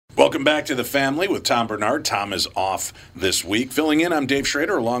Welcome back to the family with Tom Bernard. Tom is off this week. Filling in, I'm Dave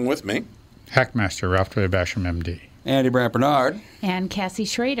Schrader, along with me. Hackmaster Ralph W. Basham, M.D. Andy Brandt Bernard. And Cassie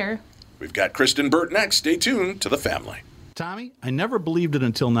Schrader. We've got Kristen Burt next. Stay tuned to the family. Tommy, I never believed it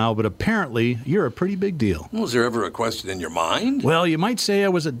until now, but apparently you're a pretty big deal. Was there ever a question in your mind? Well, you might say I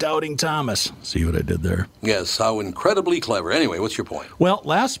was a doubting Thomas. See what I did there? Yes, how incredibly clever. Anyway, what's your point? Well,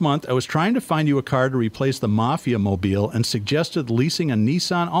 last month I was trying to find you a car to replace the Mafia Mobile and suggested leasing a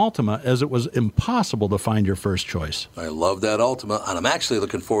Nissan Altima as it was impossible to find your first choice. I love that Altima, and I'm actually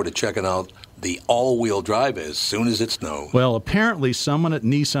looking forward to checking out the all-wheel drive as soon as it snows. Well, apparently someone at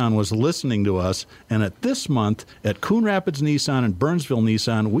Nissan was listening to us, and at this month, at Coon Rapids Nissan and Burnsville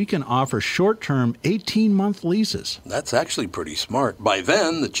Nissan, we can offer short-term 18-month leases. That's actually pretty smart. By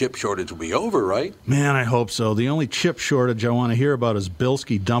then, the chip shortage will be over, right? Man, I hope so. The only chip shortage I want to hear about is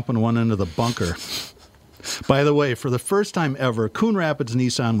Bilski dumping one into the bunker. By the way, for the first time ever, Coon Rapids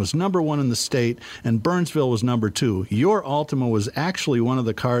Nissan was #1 in the state, and Burnsville was #2. Your Altima was actually one of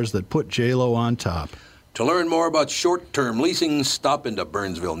the cars that put J-Lo on top. To learn more about short-term leasing, stop into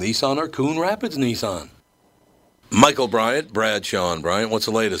Burnsville Nissan or Coon Rapids Nissan. Michael Bryant, Bradshaw and Bryant, what's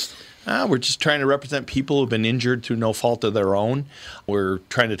the latest? We're just trying to represent people who've been injured through no fault of their own. We're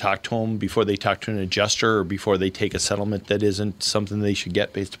trying to talk to them before they talk to an adjuster or before they take a settlement that isn't something they should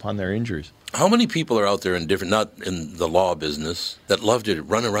get based upon their injuries. How many people are out there in different, not in the law business, that love to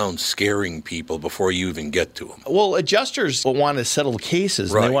run around scaring people before you even get to them? Well, adjusters want to settle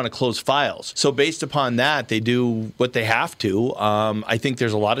cases and they want to close files. So based upon that, they do what they have to. I think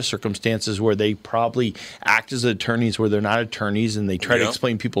there's a lot of circumstances where they probably act as attorneys where they're not attorneys and they try to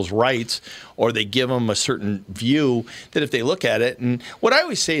explain people's rights, or they give them a certain view that if they look at it. And what I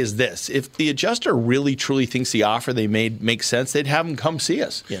always say is this: if the adjuster really truly thinks the offer they made makes sense, they'd have them come see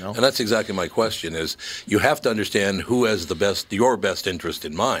us. And that's exactly my question is, you have to understand who has your best interest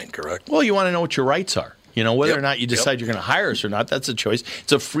in mind, correct? Well, you want to know what your rights are. Whether or not you decide you're going to hire us or not, that's a choice.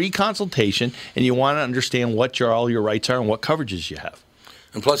 It's a free consultation, and you want to understand what all your rights are and what coverages you have.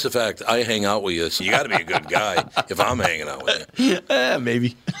 And plus the fact I hang out with you, so you got to be a good guy if I'm hanging out with you.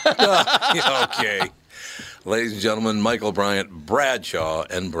 Maybe. Okay. Ladies and gentlemen, Michael Bryant, Bradshaw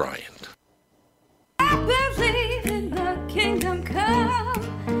and Bryant. I believe in the kingdom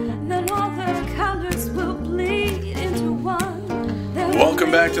come, then all the colors will bleed into one.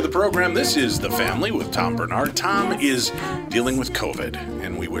 Welcome back to the program. This is The Family with Tom Bernard. Tom is dealing with COVID,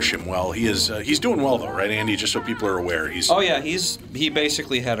 and we wish him well. He's doing well, though, right, Andy? Just so people are aware. He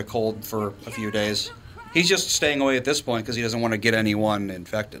basically had a cold for a few days. He's just staying away at this point because he doesn't want to get anyone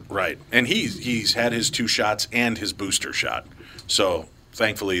infected. Right. And he's had his 2 shots and his booster shot. So,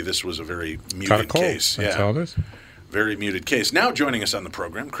 thankfully, this was a very muted case. That's all it is. Very muted case. Now joining us on the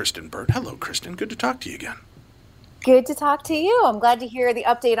program, Kristen Burt. Hello, Kristen. Good to talk to you again. Good to talk to you. I'm glad to hear the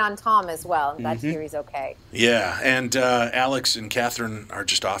update on Tom as well. I'm glad to hear he's okay. Yeah, and Alex and Catherine are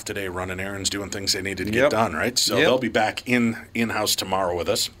just off today running errands, doing things they needed to get done, right? So they'll be back in-house tomorrow with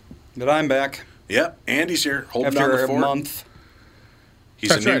us. But I'm back. Yep, Andy's here, holding down the fort. fort. After a month.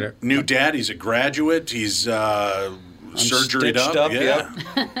 He's a new dad. He's a graduate. He's surgeryed up. Yeah.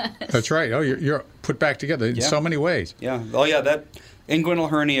 That's right. Oh, you're put back together in so many ways. Yeah. Oh, yeah, that inguinal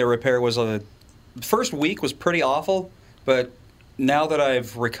hernia repair was first week was pretty awful, but now that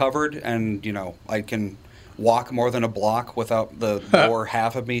I've recovered and, I can walk more than a block without the lower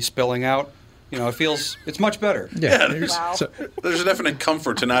half of me spilling out, it's much better. Yeah, there's a definite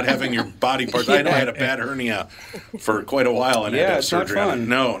comfort to not having your body parts. I know I had a bad hernia for quite a while and had surgery. Not fun.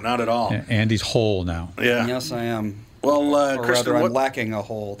 No, not at all. Yeah, Andy's whole now. Yeah. Yes, I am. Well, or Kristen, rather, I'm lacking a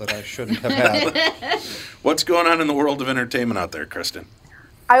hole that I shouldn't have had. What's going on in the world of entertainment out there, Kristen?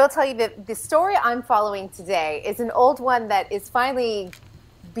 I will tell you that the story I'm following today is an old one that is finally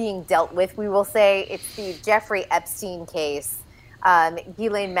being dealt with. We will say it's the Jeffrey Epstein case.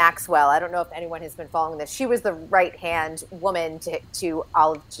 Ghislaine Maxwell, I don't know if anyone has been following this. She was the right-hand woman to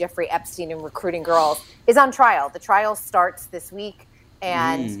all of Jeffrey Epstein and recruiting girls, is on trial. The trial starts this week,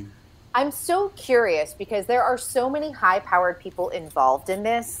 and I'm so curious because there are so many high-powered people involved in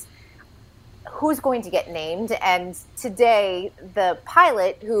this. Who's going to get named? And today, the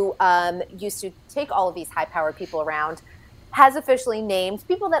pilot who used to take all of these high-powered people around has officially named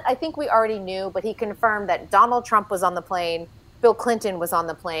people that I think we already knew, but he confirmed that Donald Trump was on the plane, Bill Clinton was on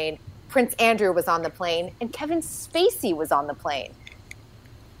the plane, Prince Andrew was on the plane, and Kevin Spacey was on the plane.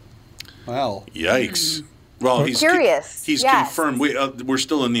 Well, yikes. Well, he's curious. He's confirmed. We're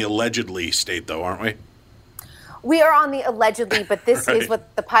still in the allegedly state, though, aren't we? We are on the allegedly, but this Right. is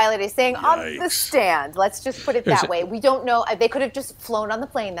what the pilot is saying on the Yikes. stand. Let's just put it that way. We don't know. They could have just flown on the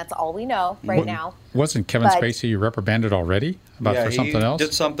plane. That's all we know right now. Wasn't Kevin But- Spacey reprimanded already for something he else?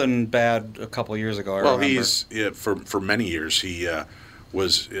 did something bad a couple of years ago. I Well, remember. for many years he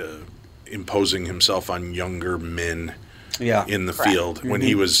was imposing himself on younger men in the field. When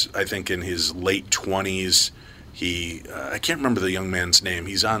he was, I think, in his late 20s, he I can't remember the young man's name.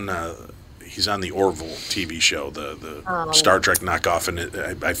 He's on the Orville TV show, the Star Trek knockoff,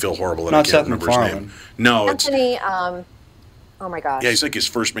 and I feel horrible that I Not can't Seth remember his MacFarlane. name. No, it's Anthony, oh my gosh. yeah, he's like his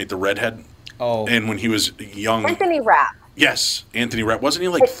first mate, the redhead. Oh. And when he was young, Anthony Rapp. yes, Anthony Rapp. Wasn't he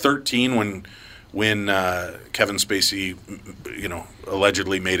like 13 when Kevin Spacey,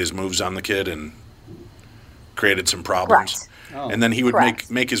 allegedly made his moves on the kid and created some problems? Correct. Oh. And then he would Correct.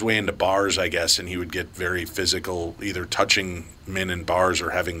 make his way into bars, I guess, and he would get very physical, either touching men in bars or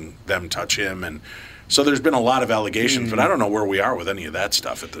having them touch him. And so there's been a lot of allegations, but I don't know where we are with any of that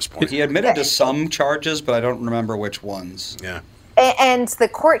stuff at this point. He admitted to some charges, but I don't remember which ones. Yeah. And the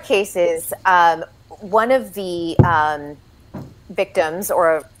court cases, one of the victims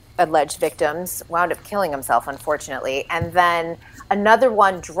or alleged victims wound up killing himself, unfortunately. And then another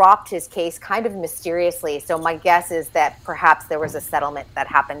one dropped his case kind of mysteriously. So my guess is that perhaps there was a settlement that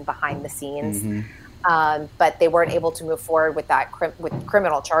happened behind the scenes. But they weren't able to move forward with that with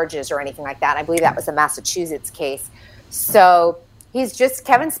criminal charges or anything like that. I believe that was a Massachusetts case. So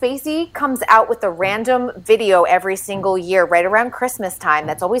Kevin Spacey comes out with a random video every single year right around Christmas time.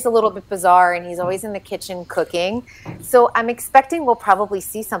 That's always a little bit bizarre, and he's always in the kitchen cooking. So I'm expecting we'll probably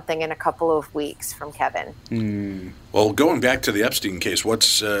see something in a couple of weeks from Kevin. Well, going back to the Epstein case,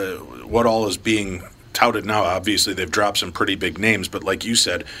 what all is being touted now? Obviously, they've dropped some pretty big names, but like you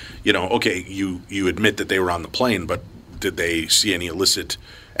said, okay, you admit that they were on the plane, but did they see any illicit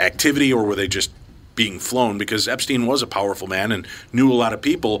activity, or were they just being flown? Because Epstein was a powerful man and knew a lot of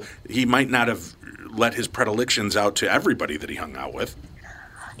people. He might not have let his predilections out to everybody that he hung out with.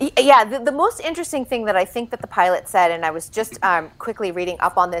 Yeah, the most interesting thing that I think that the pilot said, and I was just quickly reading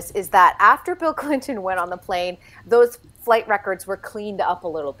up on this, is that after Bill Clinton went on the plane, those flight records were cleaned up a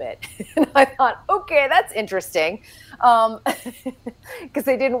little bit. And I thought, okay, that's interesting, because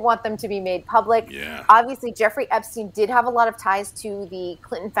they didn't want them to be made public. Yeah. Obviously, Jeffrey Epstein did have a lot of ties to the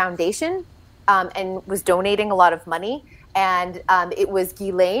Clinton Foundation and was donating a lot of money. And it was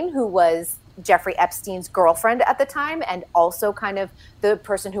Ghislaine, who was Jeffrey Epstein's girlfriend at the time, and also kind of the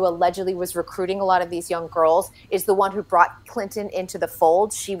person who allegedly was recruiting a lot of these young girls, is the one who brought Clinton into the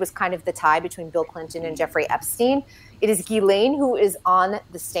fold. She was kind of the tie between Bill Clinton and Jeffrey Epstein. It is Ghislaine who is on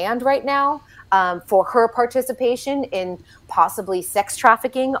the stand right now for her participation in possibly sex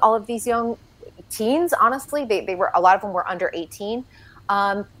trafficking all of these young teens. Honestly, they were, a lot of them were under 18.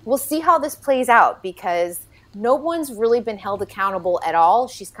 We'll see how this plays out, because no one's really been held accountable at all.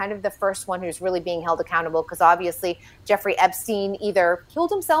 She's kind of the first one who's really being held accountable, because obviously Jeffrey Epstein either killed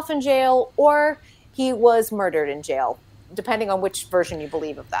himself in jail or he was murdered in jail, depending on which version you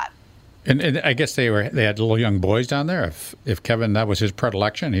believe of that. And I guess they had little young boys down there. If Kevin, that was his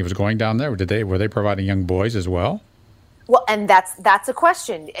predilection, he was going down there. Were they providing young boys as well? Well, and that's a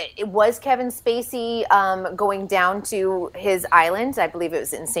question. It was Kevin Spacey going down to his island. I believe it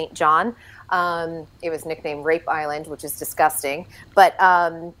was in St. John. It was nicknamed Rape Island, which is disgusting. But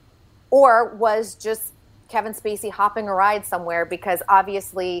or was just Kevin Spacey hopping a ride somewhere? Because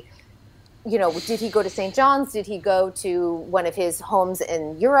obviously, did he go to St. John's? Did he go to one of his homes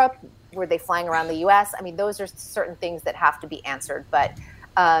in Europe? Were they flying around the U.S.? I mean, those are certain things that have to be answered. But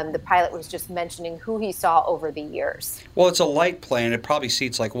the pilot was just mentioning who he saw over the years. Well, it's a light plane. It probably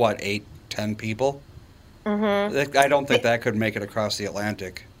seats like, 8, 10 people? Mm-hmm. I don't think that could make it across the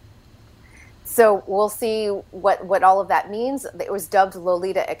Atlantic. So we'll see what all of that means. It was dubbed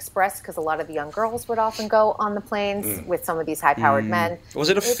Lolita Express because a lot of the young girls would often go on the planes with some of these high-powered men. Was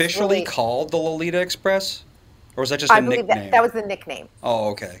it officially called the Lolita Express? Or was that just I a believe nickname? that was the nickname.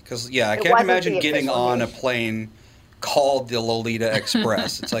 Oh, okay. Because, I It can't wasn't imagine the getting official on a name. plane called the Lolita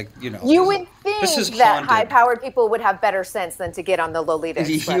Express. It's like, You would this is think that haunted. high-powered people would have better sense than to get on the Lolita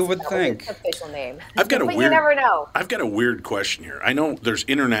You Express. would That was think. its official name. I've got a but weird. you never know. I've got a weird question here. I know there's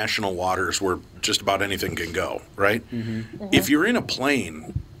international waters where just about anything can go, right? Mm-hmm. If you're in a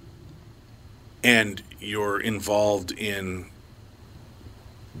plane and you're involved in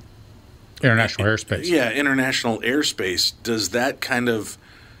International airspace. international airspace, does that kind of,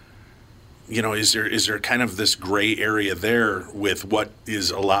 is there kind of this gray area there with what is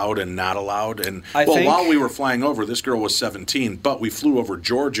allowed and not allowed? And I think- while we were flying over, this girl was 17, but we flew over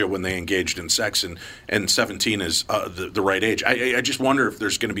Georgia when they engaged in sex, and 17 is the right age. I just wonder if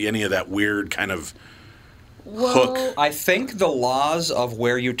there's going to be any of that weird kind of hook. I think the laws of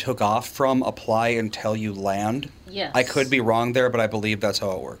where you took off from apply until you land. Yes. I could be wrong there, but I believe that's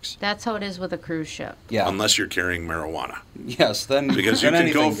how it works. That's how it is with a cruise ship. Yeah. Unless you're carrying marijuana. Yes, then Because you then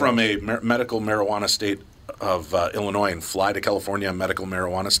can go anything from goes. a medical marijuana state of Illinois and fly to California, a medical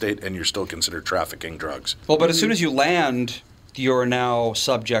marijuana state, and you're still considered trafficking drugs. Well, but as soon as you land, you're now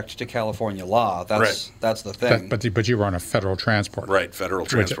subject to California law. That's the thing. But you were on a federal transport. Right, federal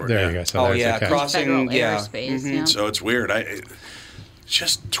transport. There yeah. you go. So Oh, there's yeah, the catch. crossing- Federal yeah. airspace, yeah. So it's weird. It's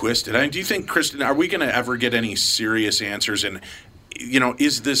just twisted. Do you think, Kristen, are we going to ever get any serious answers? And,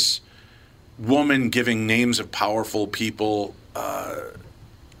 is this woman giving names of powerful people,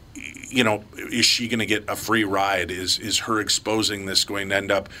 is she going to get a free ride? Is her exposing this going to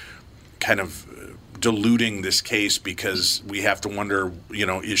end up kind of diluting this case, because we have to wonder,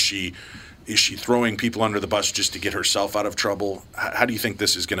 is she throwing people under the bus just to get herself out of trouble? How do you think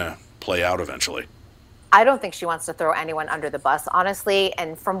this is going to play out eventually? I don't think she wants to throw anyone under the bus, honestly.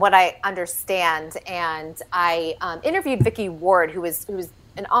 And from what I understand, and I interviewed Vicky Ward, who was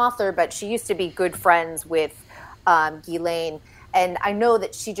an author, but she used to be good friends with Ghislaine. And I know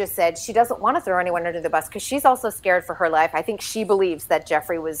that she just said she doesn't want to throw anyone under the bus because she's also scared for her life. I think she believes that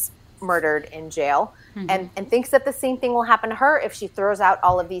Jeffrey was murdered in jail, and thinks that the same thing will happen to her if she throws out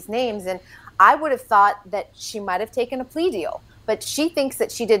all of these names. And I would have thought that she might have taken a plea deal. But she thinks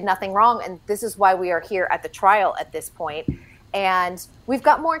that she did nothing wrong, and this is why we are here at the trial at this point. And we've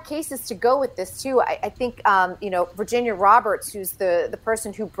got more cases to go with this, too. I think, Virginia Roberts, who's the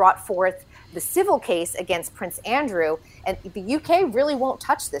person who brought forth the civil case against Prince Andrew, and the UK really won't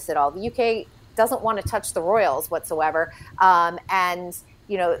touch this at all. The UK doesn't want to touch the royals whatsoever.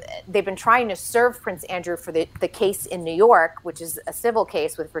 They've been trying to serve Prince Andrew for the case in New York, which is a civil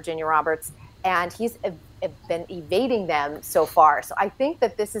case with Virginia Roberts, and he's been evading them so far. So I think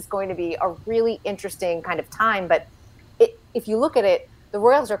that this is going to be a really interesting kind of time. But if you look at it, the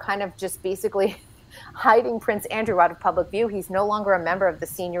royals are kind of just basically hiding Prince Andrew out of public view. He's no longer a member of the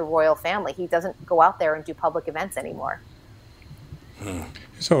senior royal family. He doesn't go out there and do public events anymore.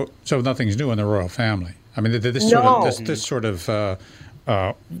 So nothing's new in the royal family. I mean, this sort of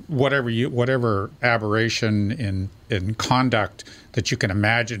whatever aberration in conduct that you can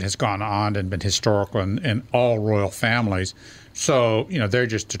imagine has gone on and been historical in all royal families. So they're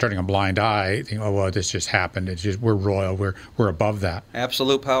just turning a blind eye, thinking, "Oh well, this just happened. It's just we're royal. We're above that."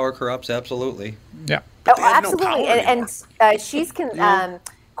 Absolute power corrupts absolutely. Yeah. Oh, absolutely. She's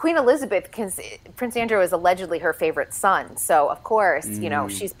Queen Elizabeth, Prince Andrew is allegedly her favorite son. So, of course,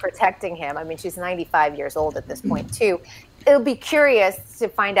 she's protecting him. I mean, she's 95 years old at this point, too. It'll be curious to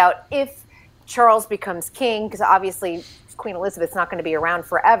find out if Charles becomes king, because obviously Queen Elizabeth's not going to be around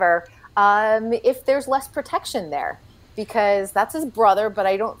forever, if there's less protection there. Because that's his brother, but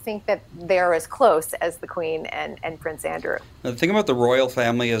I don't think that they're as close as the Queen and Prince Andrew. The thing about the royal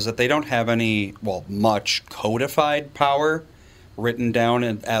family is that they don't have much codified power written down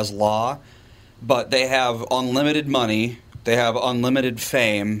as law, but they have unlimited money, they have unlimited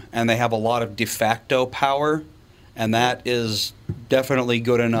fame, and they have a lot of de facto power, and that is definitely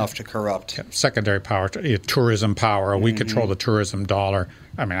good enough to corrupt. Secondary power, tourism power. We control the tourism dollar.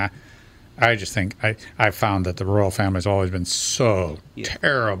 I mean, I just think I found that the royal family has always been so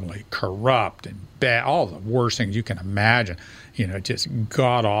terribly corrupt and bad, all the worst things you can imagine, just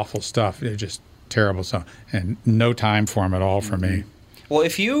god-awful stuff. They're just terrible stuff, and no time for them at all for me. Well,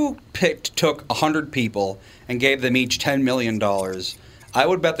 if you took 100 people and gave them each $10 million, I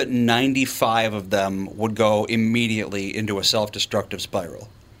would bet that 95 of them would go immediately into a self-destructive spiral.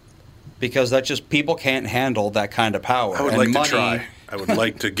 Because that's just, people can't handle that kind of power. I would like to try. I would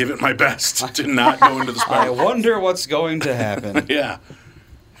like to give it my best to not go into the spiral. I wonder what's going to happen. Yeah.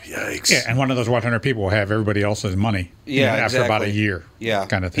 Yikes. Yeah, and one of those 100 people will have everybody else's money after about a year. Yeah.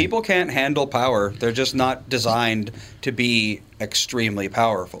 Kind of thing. People can't handle power. They're just not designed to be extremely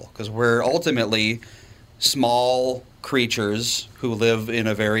powerful, because we're ultimately small creatures who live in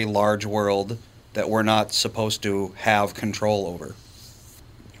a very large world that we're not supposed to have control over.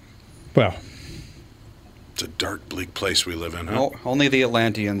 Well, it's a dark, bleak place we live in, huh? No, only the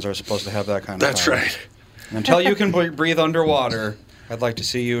Atlanteans are supposed to have that kind of That's power. right. Until you can breathe underwater, I'd like to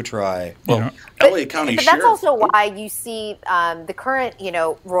see you try. Well, LA County But Sheriff. that's also why you see the current,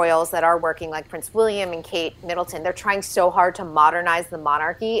 royals that are working, like Prince William and Kate Middleton. They're trying so hard to modernize the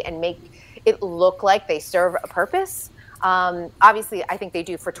monarchy and make it look like they serve a purpose. Obviously, I think they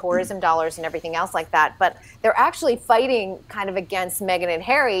do for tourism dollars and everything else like that. But they're actually fighting kind of against Meghan and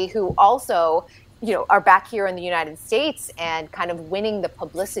Harry, who also, are back here in the United States and kind of winning the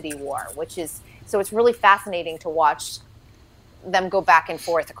publicity war, so it's really fascinating to watch them go back and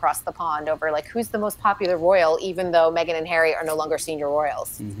forth across the pond over like who's the most popular royal, even though Meghan and Harry are no longer senior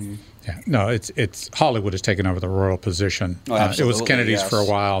royals. Mm-hmm. Yeah, no, it's Hollywood has taken over the royal position. Oh, It was Kennedy's yes. for a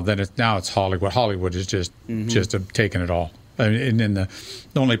while. Then now it's Hollywood. Hollywood is just taken it all. I mean, and then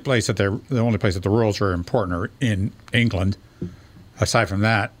the only place that the royals are important are in England. Aside from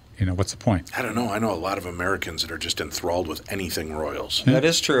that, what's the point? I don't know. I know a lot of Americans that are just enthralled with anything royals. That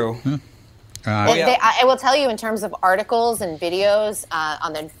is true. I will tell you, in terms of articles and videos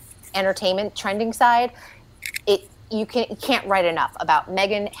on the entertainment trending side, you can't write enough about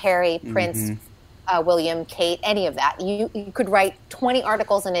Meghan, Harry, Prince, William, Kate, any of that. You could write 20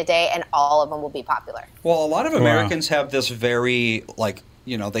 articles in a day, and all of them will be popular. Well, a lot of Americans have this very,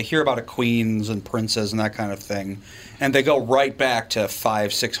 they hear about queens and princes and that kind of thing, and they go right back to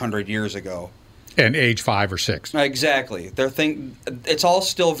 500-600 years ago. And age 5 or 6. Exactly. It's all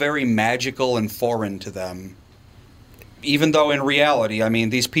still very magical and foreign to them. Even though in reality, I mean,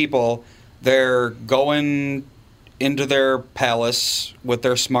 these people, they're going into their palace with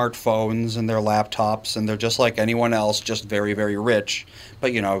their smartphones and their laptops, and they're just like anyone else, just very, very rich.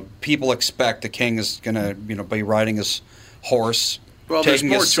 But, people expect the king is going to, be riding his horse. Well, there's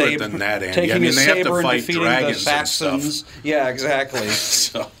more to it than that, Andy. Taking his they have saber to and fight defeating dragons the and stuff. Saxons. Yeah, exactly.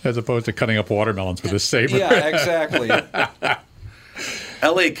 As opposed to cutting up watermelons with a saber. Yeah, exactly.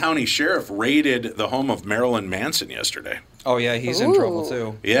 L.A. County Sheriff raided the home of Marilyn Manson yesterday. Oh, yeah, he's in trouble,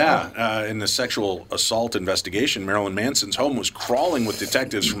 too. Yeah, in the sexual assault investigation, Marilyn Manson's home was crawling with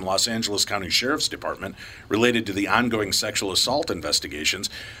detectives from Los Angeles County Sheriff's Department related to the ongoing sexual assault investigations.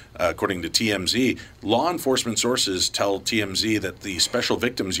 According to TMZ, law enforcement sources tell TMZ that the Special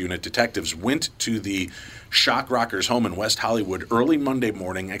Victims Unit detectives went to the Shock Rockers home in West Hollywood early Monday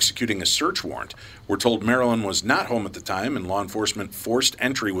morning executing a search warrant. We're told Marilyn was not home at the time, and law enforcement forced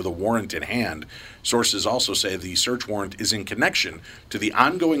entry with a warrant in hand. Sources also say the search warrant is in connection to the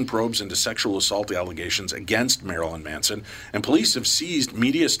ongoing probes into sexual assault allegations against Marilyn Manson, and police have seized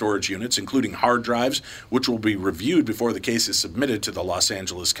media storage units, including hard drives, which will be reviewed before the case is submitted to the Los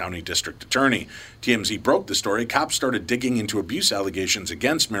Angeles County District Attorney. TMZ broke the story. Cops started digging into abuse allegations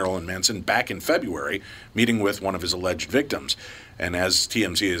against Marilyn Manson back in February, meeting with one of his alleged victims. And as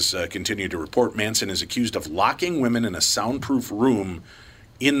TMZ has continued to report, Manson is accused of locking women in a soundproof room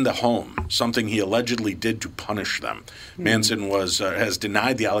in the home, something he allegedly did to punish them. Manson has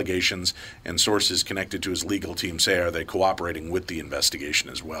denied the allegations, and sources connected to his legal team say they cooperating with the investigation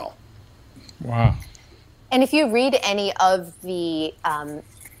as well. Wow. And if you read any of the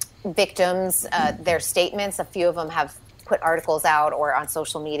victims, their statements, a few of them have put articles out or on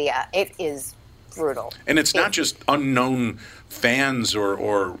social media. It is brutal. And it's not just unknown fans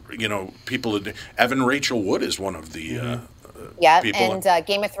or people. Evan Rachel Wood is one of the people. And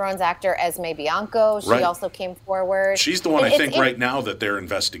Game of Thrones actor Esme Bianco, she also came forward. She's the one I think right now that they're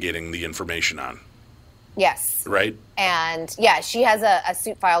investigating the information on. Yes. Right? And she has a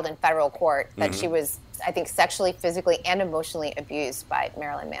suit filed in federal court that she was, I think, sexually, physically, and emotionally abused by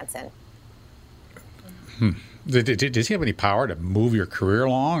Marilyn Manson. Does he have any power to move your career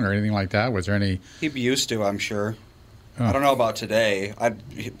along or anything like that? Was there any? He used to, I'm sure. I don't know about today.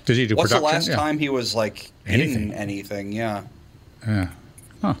 Did he do What's production? the last time he was Anything. in anything? Yeah. Yeah.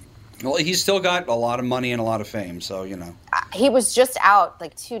 Huh. Well, he's still got a lot of money and a lot of fame, so He was just out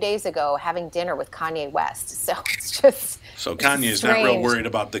 2 days ago having dinner with Kanye West, so it's just. So Kanye's not real worried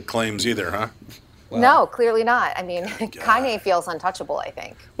about the claims either, huh? Well, no, clearly not. I mean, Kanye feels untouchable, I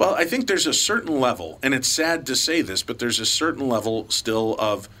think. Well, I think there's a certain level, and it's sad to say this, but there's a certain level still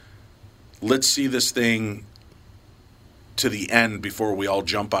of let's see this thing to the end before we all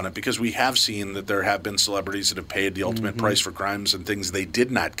jump on it, because we have seen that there have been celebrities that have paid the ultimate price for crimes and things they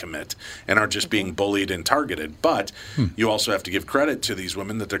did not commit and are just being bullied and targeted. But you also have to give credit to these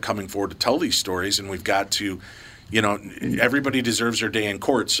women that they're coming forward to tell these stories, and we've got to, everybody deserves their day in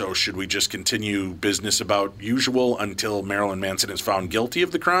court, so should we just continue business about usual until Marilyn Manson is found guilty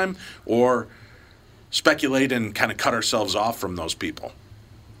of the crime, or speculate and kind of cut ourselves off from those people?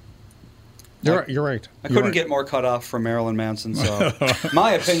 You're right. I couldn't get more cut off from Marilyn Manson, so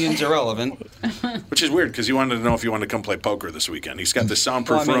my opinion's irrelevant. Which is weird, because he wanted to know if you wanted to come play poker this weekend. He's got this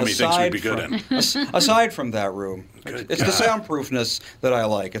soundproof room he thinks we'd be good in. Aside from that room, it's the soundproofness that I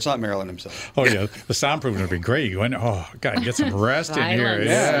like. It's not Marilyn himself. Oh, yeah. The soundproofing would be great. You went, God, get some rest in here.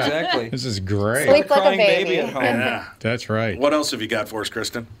 Yeah, exactly. This is great. Sleep like a Crying baby. at home. Yeah. That's right. What else have you got for us,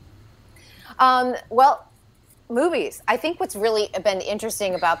 Kristen? Well, movies. I think what's really been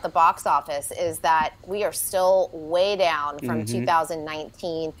interesting about the box office is that we are still way down from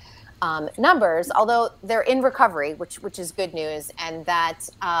 2019 numbers, although they're in recovery, which is good news. And that,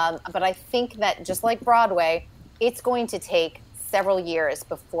 but I think that just like Broadway, it's going to take several years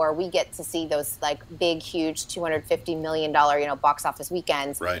before we get to see those like big, huge $250 million, box office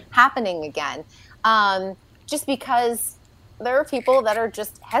weekends happening again. Just because there are people that are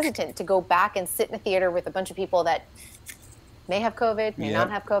just hesitant to go back and sit in a theater with a bunch of people that may have COVID, may not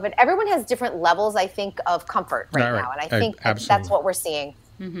have COVID. Everyone has different levels, I think, of comfort right now, and I think that's what we're seeing.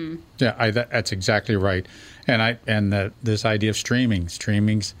 Mm-hmm. Yeah, that's exactly right. And this idea of streaming's,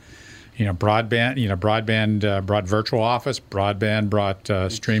 broadband brought virtual office, broadband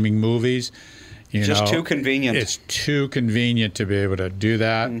brought streaming movies. Just too convenient. It's too convenient to be able to do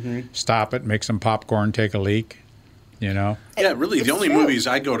that. Stop it, make some popcorn, take a leak. Yeah, really, the only movies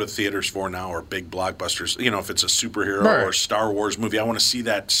I go to theaters for now are big blockbusters. If it's a superhero or Star Wars movie, I want to see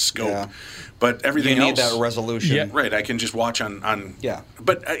that scope. Yeah. But everything else, you need that resolution. Yeah. Right, I can just watch on yeah.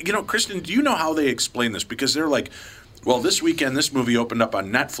 But, Kristen, do you know how they explain this? Because they're like, well, this weekend, this movie opened up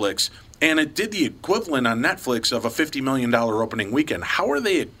on Netflix, and it did the equivalent on Netflix of a $50 million opening weekend. How are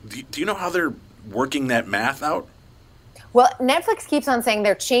they, do you know how they're working that math out? Well, Netflix keeps on saying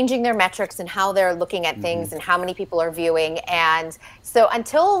they're changing their metrics and how they're looking at things and how many people are viewing. And so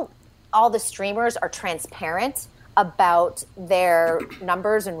until all the streamers are transparent about their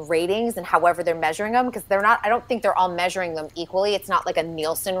numbers and ratings and however they're measuring them, because I don't think they're all measuring them equally. It's not like a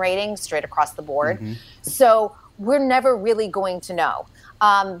Nielsen rating straight across the board. So we're never really going to know.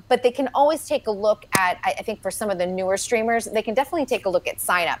 But they can always take a look at, I think for some of the newer streamers, they can definitely take a look at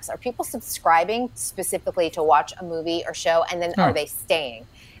signups. Are people subscribing specifically to watch a movie or show? And then are they staying?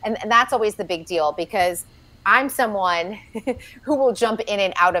 And that's always the big deal, because I'm someone who will jump in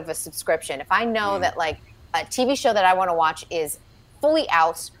and out of a subscription. If I know that like a TV show that I want to watch is fully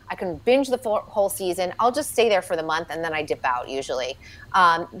out, I can binge the whole season, I'll just stay there for the month and then I dip out usually.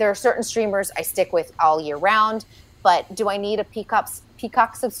 There are certain streamers I stick with all year round. But do I need a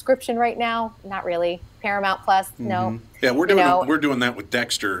Peacock subscription right now? Not really. Paramount Plus? No. Yeah, we're doing that with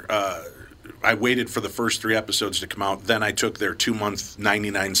Dexter. I waited for the first 3 episodes to come out. Then I took their 2-month,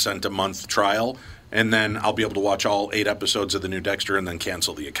 99-cent a month trial. And then I'll be able to watch all 8 episodes of the new Dexter and then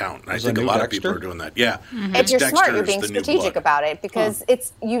cancel the account. And I think a lot of people are doing that. Yeah. If you're smart, you're being strategic about it, because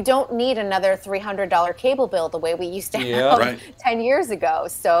you don't need another $300 cable bill the way we used to have 10 years ago.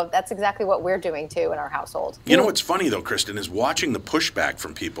 So that's exactly what we're doing too in our household. You know what's funny though, Kristen, is watching the pushback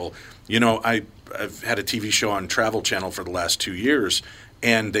from people. I've had a TV show on Travel Channel for the last 2 years,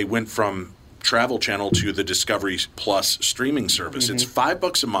 and they went from Travel Channel to the Discovery Plus streaming service. It's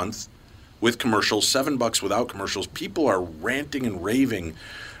 $5 a month with commercials, $7 without commercials. People are ranting and raving.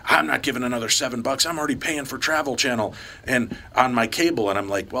 I'm not giving another $7. I'm already paying for Travel Channel and on my cable. And I'm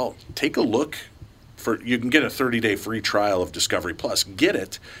like, well, take a look. You can get a 30-day free trial of Discovery Plus. Get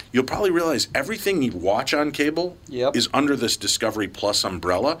it. You'll probably realize everything you watch on cable is under this Discovery Plus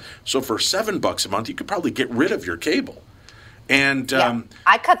umbrella. So for $7 a month, you could probably get rid of your cable. And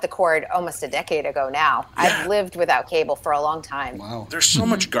I cut the cord almost a decade ago now. I've lived without cable for a long time. Wow. There's so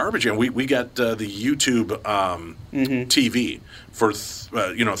much garbage. And we got the YouTube TV for,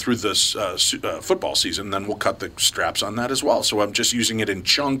 through this football season. Then we'll cut the straps on that as well. So I'm just using it in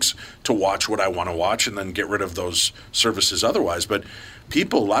chunks to watch what I want to watch and then get rid of those services otherwise. But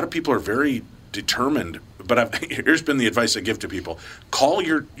a lot of people are very determined. But here's been the advice I give to people. Call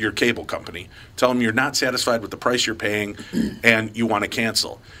your cable company. Tell them you're not satisfied with the price you're paying and you want to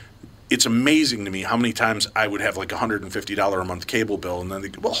cancel. It's amazing to me how many times I would have like a $150 a month cable bill, and then they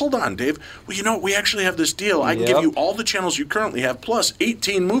go, well, hold on, Dave. Well, we actually have this deal. I can give you all the channels you currently have plus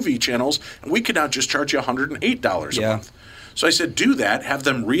 18 movie channels, and we could now just charge you $108 a month. So I said, do that, have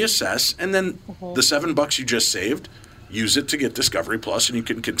them reassess, and then the $7 you just saved, use it to get Discovery Plus, and you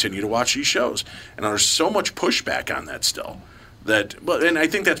can continue to watch these shows. And there's so much pushback on that still. And I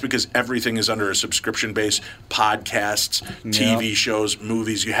think that's because everything is under a subscription base. Podcasts, TV shows,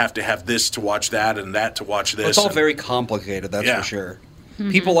 movies. You have to have this to watch that and that to watch this. It's all very complicated, that's for sure.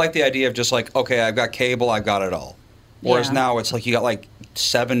 People like the idea of just like, okay, I've got cable, I've got it all. Whereas now it's like you got like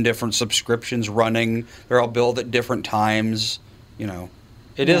 7 different subscriptions running. They're all billed at different times,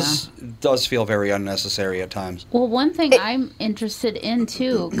 It does feel very unnecessary at times. Well, one thing I'm interested in,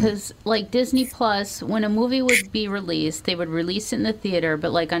 too, because, like, Disney Plus, when a movie would be released, they would release it in the theater,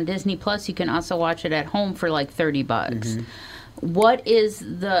 but, like, on Disney Plus, you can also watch it at home for, like, $30. What is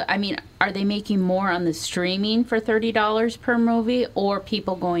are they making more on the streaming for $30 per movie, or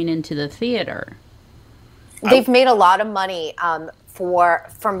people going into the theater? They've made a lot of money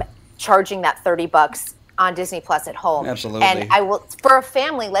from charging that $30 on Disney Plus at home. Absolutely. And for a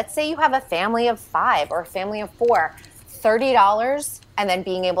family, let's say you have a family of 5 or a family of 4, $30, and then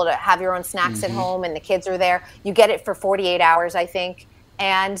being able to have your own snacks at home and the kids are there. You get it for 48 hours, I think.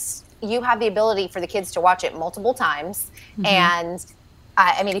 And you have the ability for the kids to watch it multiple times. And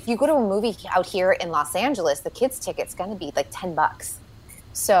I mean, if you go to a movie out here in Los Angeles, the kids' ticket's going to be like $10.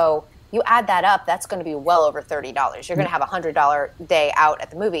 So you add that up, that's going to be well over $30. You're going to have a $100 day out at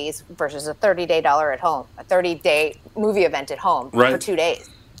the movies versus a $30-day at home, a 30-day movie event at home for 2 days.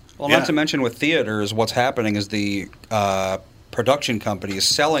 Well, not to mention with theaters, what's happening is the production company is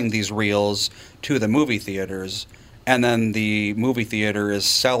selling these reels to the movie theaters, and then the movie theater is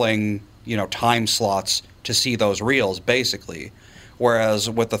selling, time slots to see those reels, basically. Whereas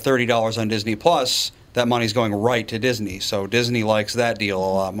with the $30 on Disney Plus, that money's going right to Disney. So Disney likes that deal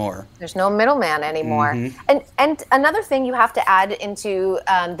a lot more. There's no middleman anymore. And another thing you have to add into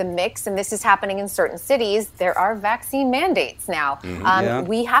the mix, and this is happening in certain cities, there are vaccine mandates now.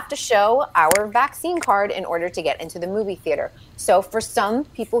 We have to show our vaccine card in order to get into the movie theater. So for some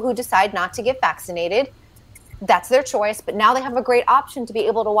people who decide not to get vaccinated, that's their choice. But now they have a great option to be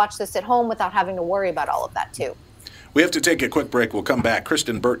able to watch this at home without having to worry about all of that too. We have to take a quick break. We'll come back.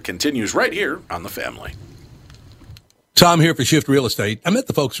 Kristen Burt continues right here on The Family. Tom here for Shift Real Estate. I met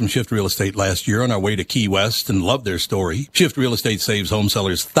the folks from Shift Real Estate last year on our way to Key West and loved their story. Shift Real Estate saves home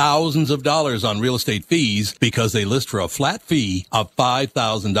sellers thousands of dollars on real estate fees because they list for a flat fee of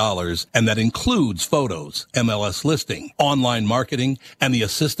 $5,000, and that includes photos, MLS listing, online marketing, and the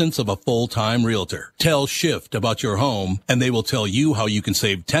assistance of a full-time realtor. Tell Shift about your home, and they will tell you how you can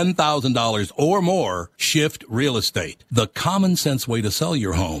save $10,000 or more. Shift Real Estate, the common sense way to sell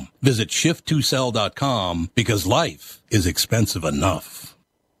your home. Visit shift2sell.com because life is expensive enough.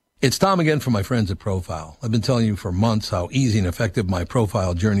 It's Tom again from my friends at Profile. I've been telling you for months how easy and effective my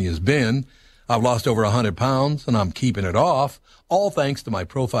Profile journey has been. I've lost over 100 pounds, and I'm keeping it off, all thanks to my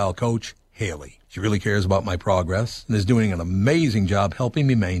Profile coach, Haley. She really cares about my progress and is doing an amazing job helping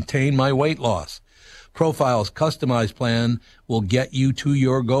me maintain my weight loss. Profile's customized plan will get you to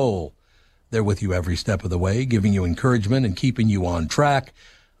your goal. They're with you every step of the way, giving you encouragement and keeping you on track.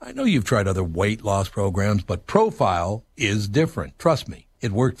 I know you've tried other weight loss programs, but Profile is different. Trust me,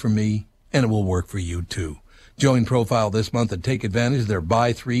 it worked for me, and it will work for you too. Join Profile this month and take advantage of their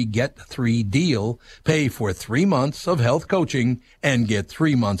buy 3, get 3 deal. Pay for 3 months of health coaching and get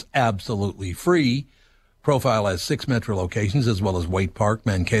 3 months absolutely free. Profile has 6 metro locations as well as Waite Park,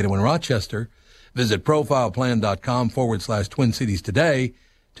 Mankato, and Rochester. Visit profileplan.com/Twin Cities today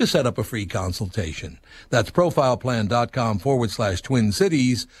to set up a free consultation. That's profileplan.com/Twin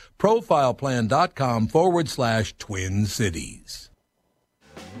Cities, profileplan.com/Twin Cities.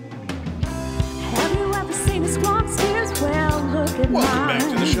 Have you ever seen a squawk stairs? Well, look at Welcome back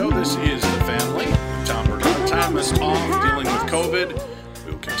to the show. This is The Family. Tom Bernard. Tom is off dealing with COVID.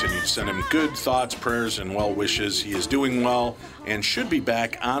 We will continue to send him good thoughts, prayers, and well wishes. He is doing well and should be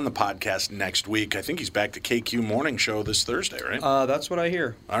back on the podcast next week. I think he's back to KQ Morning Show this Thursday, right? That's what I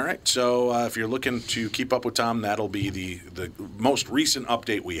hear. All right. So if you're looking to keep up with Tom, that'll be the most recent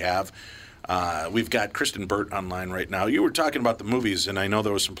update we have. We've got Kristen Burt online right now. You were talking about the movies, and I know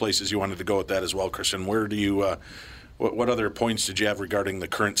there were some places you wanted to go with that as well, Kristen. Where do you what other points did you have regarding the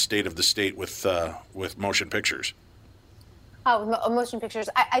current state of the state with motion pictures? Motion pictures.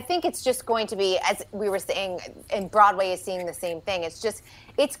 I think it's just going to be, as we were saying, and Broadway is seeing the same thing. It's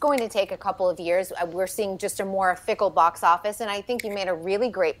going to take a couple of years. We're seeing just a more fickle box office. And I think you made a really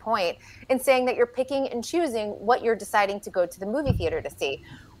great point in saying that you're picking and choosing what you're deciding to go to the movie theater to see.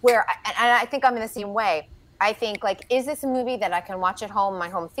 And I think I'm in the same way. I think, is this a movie that I can watch at home, my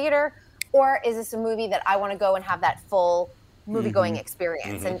home theater? Or is this a movie that I want to go and have that full movie-going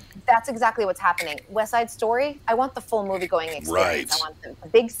experience? And that's exactly what's happening. West Side Story, I want the full movie-going experience. Right. I want the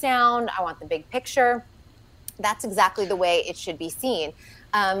big sound. I want the big picture. That's exactly the way it should be seen.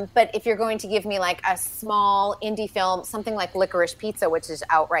 But if you're going to give me a small indie film, something like Licorice Pizza, which is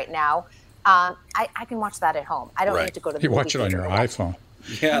out right now, I can watch that at home. I don't need to go to the movie watch it on your iPhone.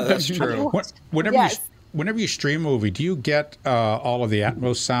 Yeah, that's true. Whenever you stream a movie, do you get all of the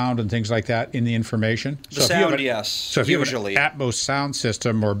Atmos sound and things like that in the information? The sound, yes. So if you have an Atmos sound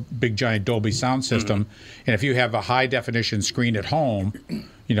system or big giant Dolby sound system, and if you have a high definition screen at home,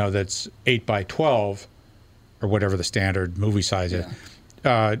 that's 8x12 or whatever the standard movie size is,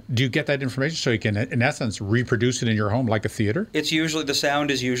 do you get that information so you can, in essence, reproduce it in your home like a theater? It's usually, the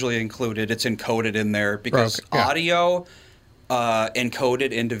sound is usually included. It's encoded in there because audio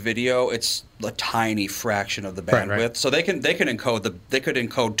encoded into video, it's a tiny fraction of the bandwidth. Right. So they could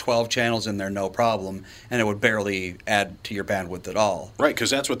encode 12 channels in there, no problem, and it would barely add to your bandwidth at all. Right, because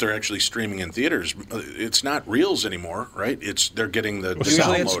that's what they're actually streaming in theaters. It's not reels anymore, right? They're getting the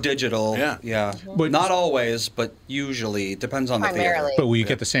usually it's mode. Digital. Yeah. But not always, but usually it depends on the theater. But will you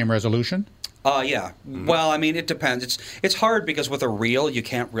get the same resolution? Yeah. Well, I mean, it depends. It's hard because with a reel, you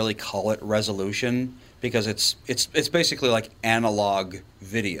can't really call it resolution because it's basically like analog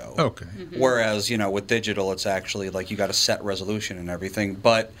video. Okay. Whereas, with digital, it's actually like you got a set resolution and everything.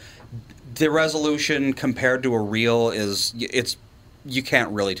 But the resolution compared to a reel you can't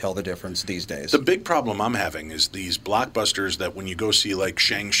really tell the difference these days. The big problem I'm having is these blockbusters that when you go see like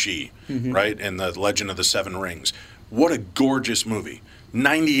Shang-Chi, right, and the Legend of the Seven Rings, what a gorgeous movie.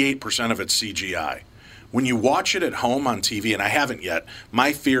 98% of it's CGI. When you watch it at home on TV, and I haven't yet,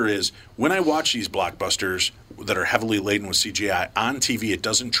 my fear is when I watch these blockbusters that are heavily laden with CGI on TV, it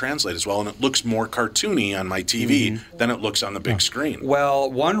doesn't translate as well, and it looks more cartoony on my TV than it looks on the big screen.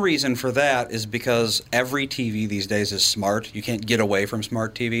 Well, one reason for that is because every TV these days is smart. You can't get away from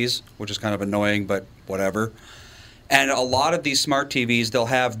smart TVs, which is kind of annoying, but whatever. And a lot of these smart TVs, they'll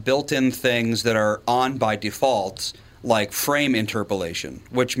have built-in things that are on by default, like frame interpolation,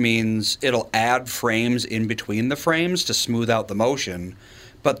 which means it'll add frames in between the frames to smooth out the motion,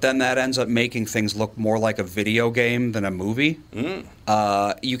 but then that ends up making things look more like a video game than a movie.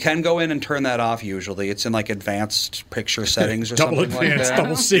 You can go in and turn that off usually. It's in like advanced picture settings or Double something like advanced, that.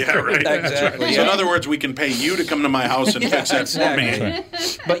 double secret. Yeah, right. Exactly. So in other words, we can pay you to come to my house and fix that for me.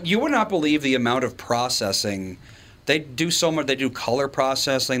 Exactly. But you would not believe the amount of processing. They do so much. They do color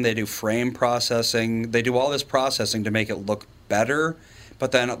processing. They do frame processing. They do all this processing to make it look better.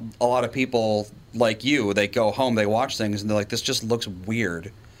 But then a lot of people like you, they go home, they watch things, and they're like, this just looks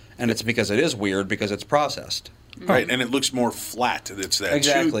weird. And it's because it is weird because it's processed. Right, and it looks more flat. It's that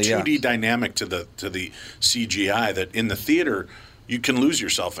Exactly, 2D dynamic to the CGI that in the theater you can lose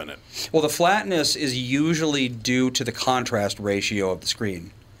yourself in it. Well, the flatness is usually due to the contrast ratio of the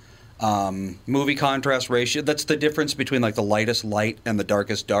screen. Movie contrast ratio, that's the difference between like the lightest light and the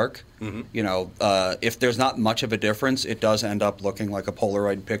darkest dark. If there's not much of a difference, it does end up looking like a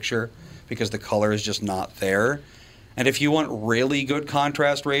Polaroid picture because the color is just not there. And if you want really good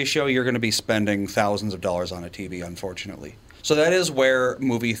contrast ratio, you're going to be spending thousands of dollars on a TV, unfortunately. So that is where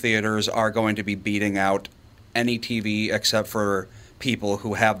movie theaters are going to be beating out any TV except for people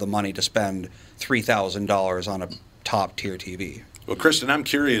who have the money to spend $3,000 on a top-tier TV. Well, Kristen, I'm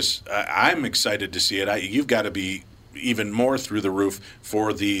curious. I'm excited to see it. You've got to be even more through the roof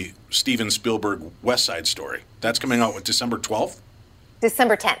for the Steven Spielberg West Side Story. That's coming out with December 12th?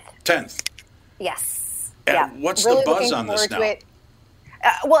 December 10th. 10th. Yes. And what's really the buzz looking on this forward now? to it.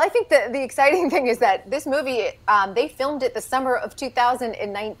 Well, I think the exciting thing is that this movie, they filmed it the summer of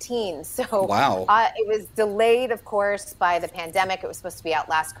 2019. So wow. It was delayed, of course, by the pandemic. It was supposed to be out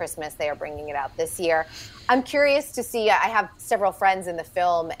last Christmas. They are bringing it out this year. I'm curious to see. I have several friends in the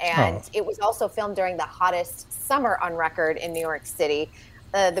film, and it was also filmed during the hottest summer on record in New York City.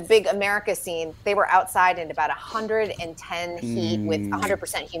 The big America scene, they were outside in about 110 heat with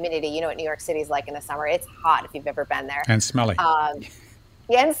 100% humidity. You know what New York City is like in the summer. It's hot if you've ever been there. And smelly.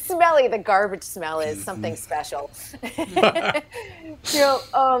 Yeah, and smelly. The garbage smell is something special. So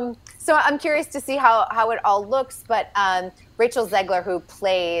I'm curious to see how it all looks. But Rachel Zegler, who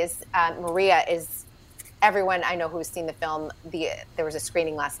plays Maria, is everyone I know who's seen the film. There was a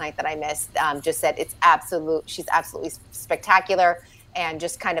screening last night that I missed. Just said she's absolutely spectacular and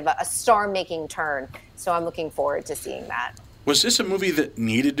just kind of a star-making turn. So I'm looking forward to seeing that. Was this a movie that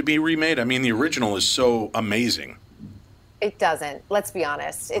needed to be remade? I mean, the original is so amazing. It doesn't. Let's be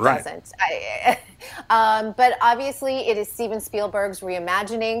honest. It Right. doesn't. But obviously, it is Steven Spielberg's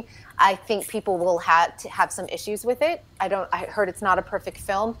reimagining. I think people will have some issues with it. I heard it's not a perfect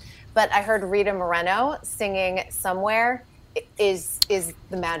film, but I heard Rita Moreno singing "Somewhere" is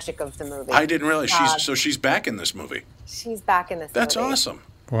the magic of the movie. I didn't realize she's back in this movie. She's back in this That's movie. awesome.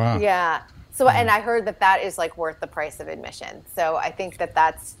 Wow. Yeah. So, and I heard that is like worth the price of admission. So I think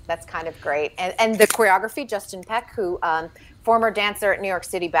that's kind of great. And the choreography, Justin Peck, who former dancer at New York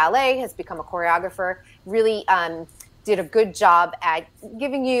City Ballet, has become a choreographer, really did a good job at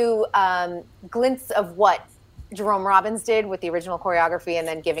giving you glimpse of what Jerome Robbins did with the original choreography and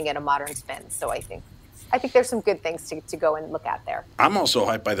then giving it a modern spin. So I think there's some good things to go and look at there. I'm also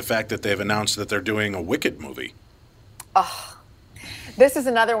hyped by the fact that they've announced that they're doing a Wicked movie. Oh, this is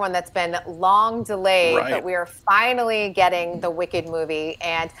another one that's been long delayed, Right. but we are finally getting the Wicked movie.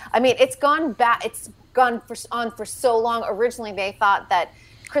 And I mean, it's gone back. It's gone on for so long. Originally, they thought that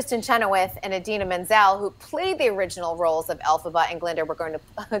Kristen Chenoweth and Idina Menzel, who played the original roles of Elphaba and Glinda, were going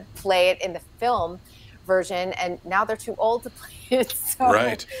to play it in the film version, and now they're too old to play it. So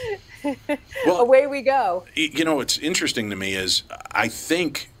Right. Well, away we go. You know, what's interesting to me is I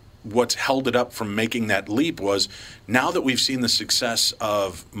think what's held it up from making that leap was now that we've seen the success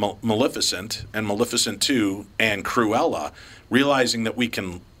of Maleficent and Maleficent 2 and Cruella, realizing that we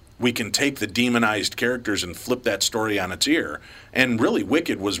can we can take the demonized characters and flip that story on its ear. And really,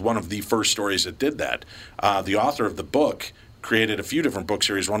 Wicked was one of the first stories that did that. The author of the book created a few different book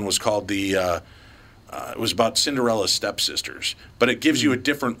series. One was called it was about Cinderella's stepsisters, but it gives you a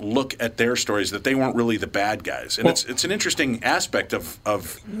different look at their stories, that they weren't really the bad guys. And it's an interesting aspect of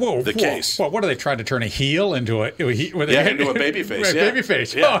the case. Well, what are they trying to turn a heel into into a baby face? Baby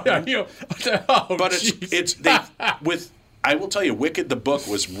face. Yeah. But I will tell you, Wicked, the book,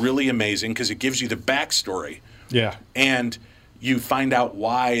 was really amazing because it gives you the backstory. Yeah. And you find out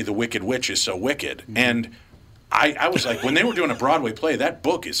why the Wicked Witch is so wicked. And I was like, when they were doing a Broadway play, that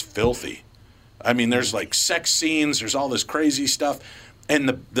book is filthy. I mean, there's like sex scenes, there's all this crazy stuff, and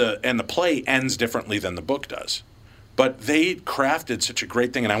the play ends differently than the book does. But they crafted such a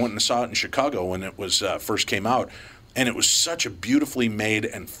great thing, and I went and saw it in Chicago when it was first came out, and it was such a beautifully made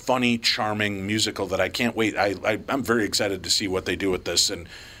and funny, charming musical that I can't wait. I'm very excited to see what they do with this, and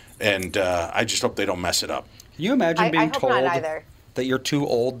I just hope they don't mess it up. Can you imagine being hope told not either. that you're too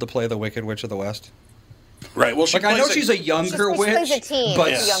old to play the Wicked Witch of the West? Right. Well, I know she's a younger she witch, plays a teen, but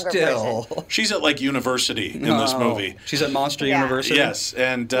a younger still, version. she's at like university in this movie. She's at Monster Yeah. University. Yes,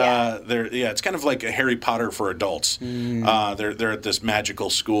 and it's kind of like a Harry Potter for adults. They're at this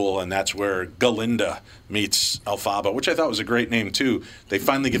magical school, and that's where Galinda meets Elphaba, which I thought was a great name too. They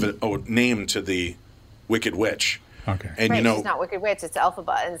finally give a name to the Wicked Witch. Okay. And Right, she's not Wicked Witch, it's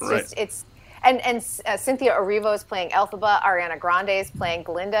Elphaba. And it's just Cynthia Erivo is playing Elphaba, Ariana Grande is playing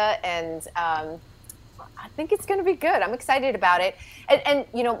Galinda, and I think it's going to be good. I'm excited about it. And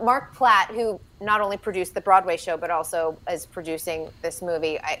Mark Platt, who not only produced the Broadway show but also is producing this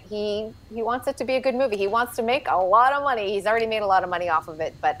movie, he wants it to be a good movie. He wants to make a lot of money. He's already made a lot of money off of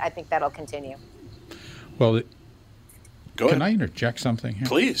it, but I think that'll continue. Well, Go ahead. can I interject something here?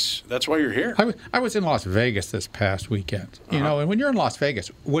 Please. That's why you're here. I was in Las Vegas this past weekend. And when you're in Las Vegas,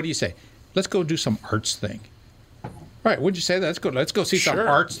 what do you say? Let's go do some arts thing. Right? Would you say that? Let's go see some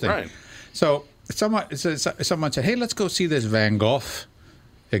arts thing. Right. So someone said, "Hey, let's go see this Van Gogh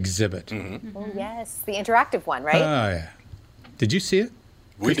exhibit." Mm-hmm. Oh, yes. The interactive one, right? Oh, yeah. Did you see it?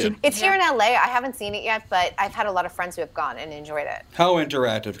 We did. It's here in LA. I haven't seen it yet, but I've had a lot of friends who have gone and enjoyed it. How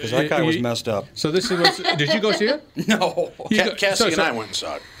interactive? Because that guy was messed up. So this is. Did you go see it? No. Cassie and I went and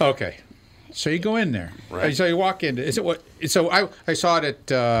saw it. Okay. So you go in there. Right. So you walk in. Is it what? So I saw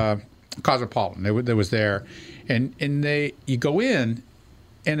it at Cosmopolitan. They was there, and you go in,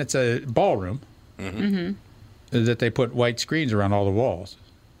 and it's a ballroom that they put white screens around all the walls,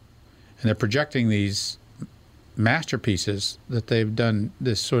 and they're projecting these masterpieces that they've done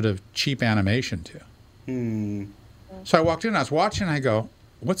this sort of cheap animation to. So I walked in, I was watching, and I go,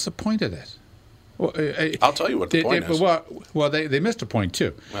 "What's the point of this?" Well, I'll tell you what the point is. Well, they missed a point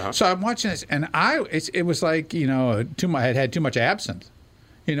too. So I'm watching this, and it was like I had too much absinthe.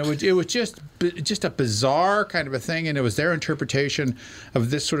 It was just a bizarre kind of a thing, and it was their interpretation of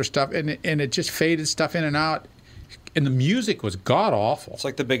this sort of stuff, and it just faded stuff in and out, and the music was god awful. It's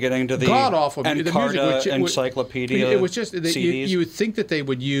like the beginning to the god awful Encarta encyclopedia. It was just CDs. you would think that they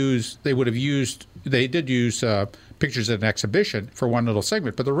would use pictures at an exhibition for one little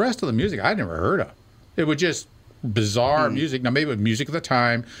segment, but the rest of the music I never heard of. It was just bizarre music. Now maybe it was music of the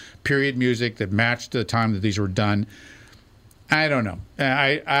time, period music that matched the time that these were done. I don't know.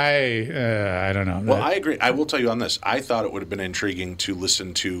 I don't know. Well, I agree. I will tell you on this. I thought it would have been intriguing to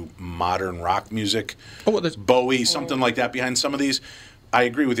listen to modern rock music, Bowie, something like that behind some of these. I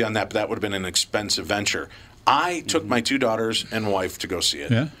agree with you on that, but that would have been an expensive venture. I took my two daughters and wife to go see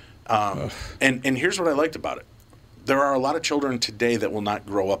it. Yeah. And here's what I liked about it. There are a lot of children today that will not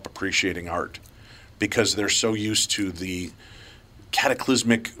grow up appreciating art because they're so used to the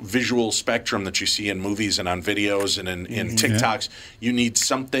cataclysmic visual spectrum that you see in movies and on videos and in TikToks. You need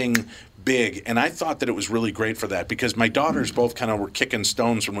something big. And I thought that it was really great for that because my daughters both kind of were kicking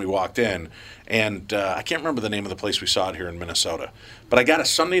stones when we walked in. And I can't remember the name of the place we saw it here in Minnesota. But I got a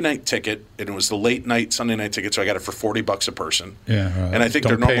Sunday night ticket, and it was the late night Sunday night ticket, so I got it for $40 a person. Yeah, and I think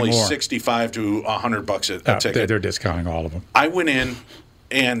they're normally $65 to $100 a ticket. They're discounting all of them. I went in,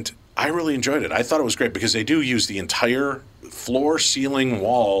 and I really enjoyed it. I thought it was great because they do use the entire floor, ceiling,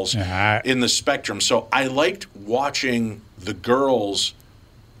 walls in the spectrum. So I liked watching the girls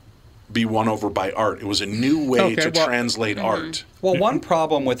be won over by art. It was a new way to translate art. Well, one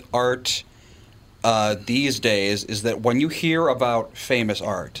problem with art these days is that when you hear about famous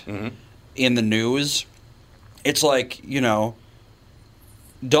art in the news, it's like,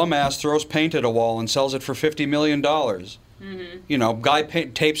 dumbass throws paint at a wall and sells it for $50 million. Guy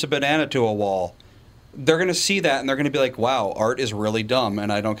tapes a banana to a wall. They're going to see that and they're going to be like, wow, art is really dumb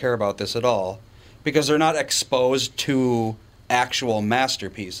and I don't care about this at all. Because they're not exposed to actual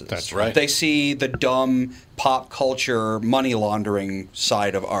masterpieces. That's right. They see the dumb pop culture money laundering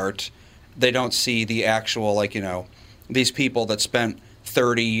side of art. They don't see the actual, like, you know, these people that spent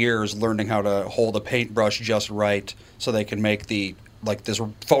 30 years learning how to hold a paintbrush just right so they can make the, like, this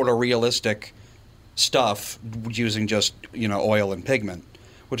photorealistic stuff using just, you know, oil and pigment,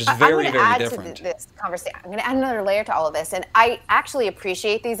 which is very, I'm very add different. To this conversation. I'm going to add another layer to all of this. And I actually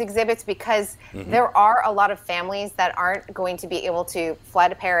appreciate these exhibits because there are a lot of families that aren't going to be able to fly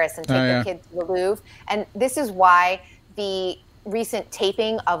to Paris and take their kids to the Louvre. And this is why the recent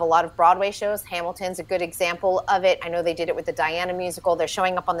taping of a lot of Broadway shows, Hamilton's a good example of it. I know they did it with the Diana musical. They're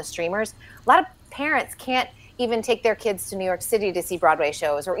showing up on the streamers. A lot of parents can't even take their kids to New York City to see Broadway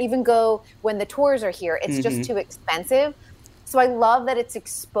shows or even go when the tours are here. It's just too expensive. So I love that it's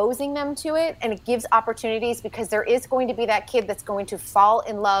exposing them to it, and it gives opportunities because there is going to be that kid that's going to fall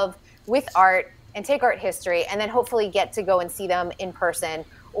in love with art and take art history and then hopefully get to go and see them in person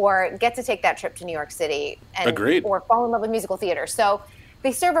or get to take that trip to New York City and Agreed. or fall in love with musical theater. So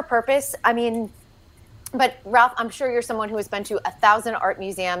they serve a purpose. I mean, but Ralph, I'm sure you're someone who has been to 1,000 art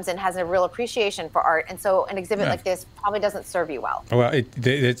museums and has a real appreciation for art. And so an exhibit like this probably doesn't serve you well. Well,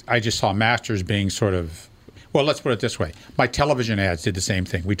 I just saw Masters being sort of, well, let's put it this way. My television ads did the same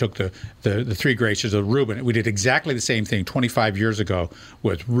thing. We took the Three Graces of Reuben. We did exactly the same thing 25 years ago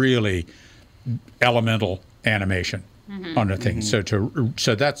with really elemental animation on the thing.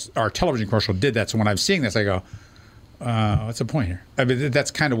 So that's our television commercial did that. So when I'm seeing this, I go, what's the point here? I mean, that's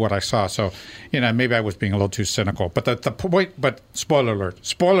kind of what I saw. So, you know, maybe I was being a little too cynical. But the point, but spoiler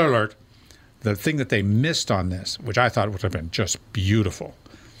alert, the thing that they missed on this, which I thought would have been just beautiful,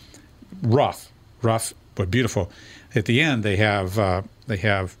 rough, but beautiful. At the end, they have a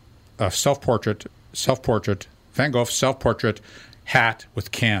self-portrait, Van Gogh self-portrait hat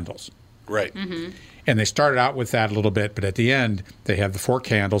with candles. Right. And they started out with that a little bit, but at the end, they have the 4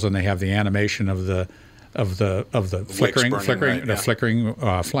 candles and they have the animation of the flickering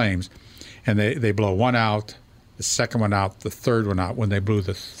flames, and they blow one out, the second one out, the third one out. When they blew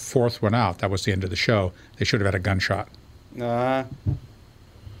the fourth one out, that was the end of the show. They should have had a gunshot.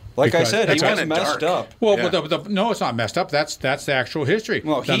 Like Because I said, he that's was kinda messed dark. up. Well, Yeah. but no, it's not messed up. That's the actual history.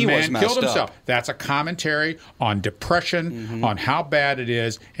 Well, the he was man killed messed himself. up. That's a commentary on depression, on how bad it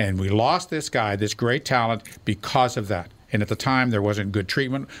is, and we lost this guy, this great talent, because of that. And at the time, there wasn't good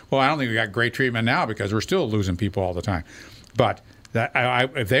treatment. Well, I don't think we got great treatment now because we're still losing people all the time. But that,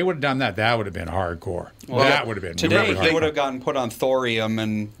 if they would have done that, that would have been hardcore. That would have been Today, really he hardcore. would have gotten put on thorium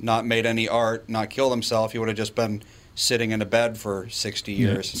and not made any art, not killed himself. He would have just been sitting in a bed for 60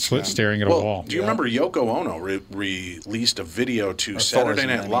 years. Staring at a Well, wall. do you remember Yoko Ono released a video to Saturday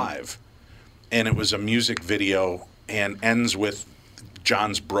Night Live, and it was a music video and ends with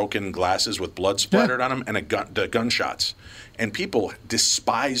John's broken glasses with blood splattered on them and the gunshots, and people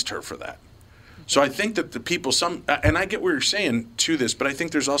despised her for that. So I think that the people, and I get what you're saying to this, but I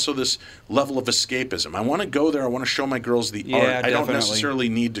think there's also this level of escapism. I want to go there. I want to show my girls the art. I don't necessarily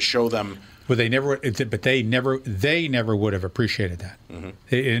need to show them. But they never would have appreciated that.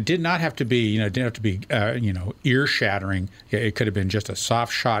 It did not have to be, it didn't have to be, ear shattering. It could have been just a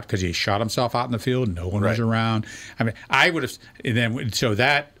soft shot because he shot himself out in the field. No one was around. I mean, I would have, and then so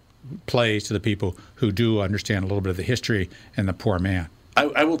that plays to the people who do understand a little bit of the history and the poor man.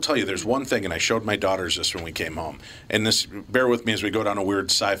 I will tell you, there's one thing, and I showed my daughters this when we came home. And this, bear with me as we go down a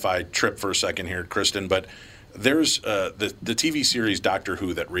weird sci-fi trip for a second here, Kristen, but there's the TV series Doctor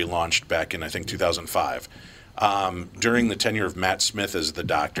Who that relaunched back in, I think, 2005. During the tenure of Matt Smith as the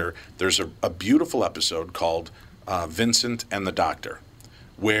Doctor, there's a beautiful episode called Vincent and the Doctor,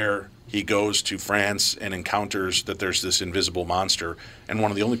 where he goes to France and encounters that there's this invisible monster, and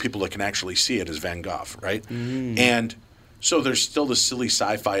one of the only people that can actually see it is Van Gogh, right? And so there's still this silly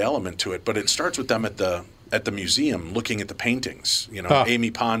sci-fi element to it, but it starts with them at the museum looking at the paintings,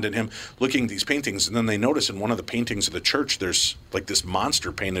 Amy Pond and him looking at these paintings, and then they notice in one of the paintings of the church there's like this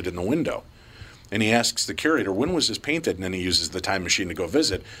monster painted in the window. And he asks the curator, when was this painted? And then he uses the time machine to go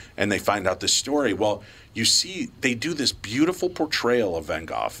visit, and they find out this story. Well, you see, they do this beautiful portrayal of Van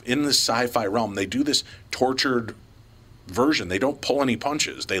Gogh in this sci-fi realm. They do this tortured version. They don't pull any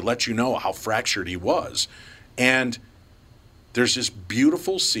punches. They let you know how fractured he was. And there's this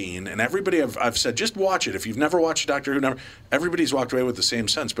beautiful scene, and everybody I've said, just watch it. If you've never watched Doctor Who, everybody's walked away with the same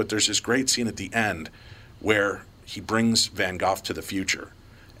sense. But there's this great scene at the end where he brings Van Gogh to the future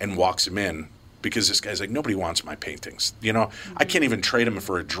and walks him in because this guy's like, nobody wants my paintings. I can't even trade them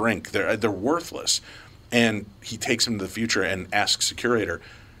for a drink. They're worthless. And he takes him to the future and asks the curator,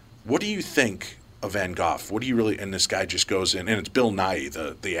 what do you think of Van Gogh? What do you really? And this guy just goes in, and it's Bill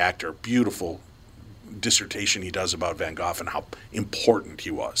Nighy, the actor, beautiful dissertation he does about Van Gogh and how important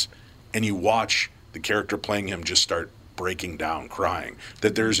he was. And you watch the character playing him just start breaking down, crying,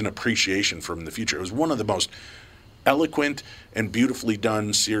 that there's an appreciation for him in the future. It was one of the most eloquent and beautifully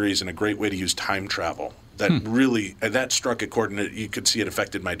done series and a great way to use time travel. That really, that struck a chord, and you could see it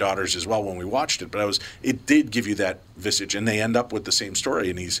affected my daughters as well when we watched it. But it did give you that visage, and they end up with the same story.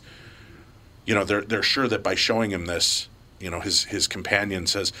 And he's, they're sure that by showing him this, his companion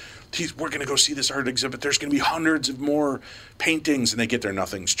says, we're going to go see this art exhibit. There's going to be hundreds of more paintings, and they get there,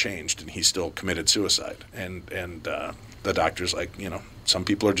 nothing's changed, and he still committed suicide. And the doctor's like, some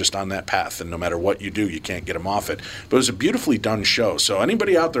people are just on that path, and no matter what you do, you can't get them off it. But it was a beautifully done show. So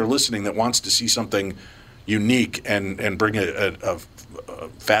anybody out there listening that wants to see something unique and bring a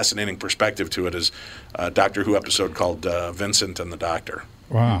fascinating perspective to it is a Doctor Who episode called Vincent and the Doctor.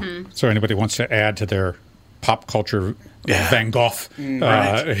 Wow. So anybody wants to add to their pop culture Van Gogh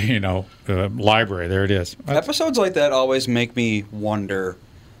library, there it is. Episodes like that always make me wonder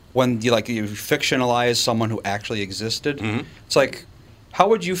when you fictionalize someone who actually existed. Mm-hmm. It's like, how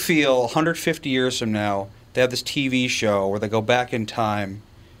would you feel 150 years from now? They have this TV show where they go back in time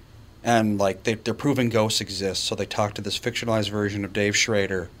and they're proving ghosts exist, so they talk to this fictionalized version of Dave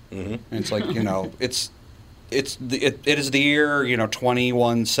Schrader. Mm-hmm. And it's like, it is the year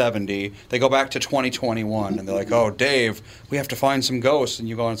 2170. They go back to 2021 and they're like, oh, Dave, we have to find some ghosts, and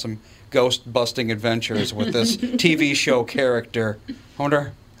you go on some ghost busting adventures with this TV show character. I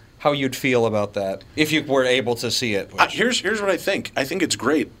wonder how you'd feel about that if you were able to see it. Here's what I think. I think it's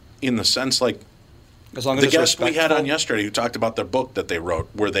great in the sense as long as the guest we had on yesterday who talked about the book that they wrote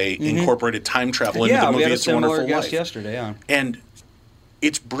where they incorporated time travel into the movie It's a Wonderful Life. Yesterday, yeah. And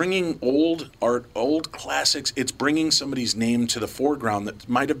it's bringing old art, old classics. It's bringing somebody's name to the foreground that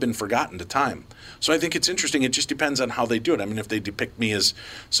might have been forgotten to time. So I think it's interesting. It just depends on how they do it. I mean, if they depict me as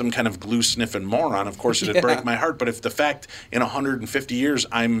some kind of glue-sniffing moron, of course it'd break my heart. But if the fact in 150 years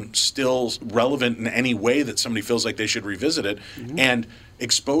I'm still relevant in any way that somebody feels like they should revisit it and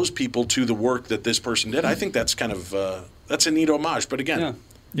expose people to the work that this person did, I think that's kind of that's a neat homage. But again,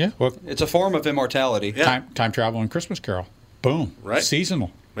 well, it's a form of immortality. Yeah. Time travel and Christmas Carol. Boom. Right. Seasonal.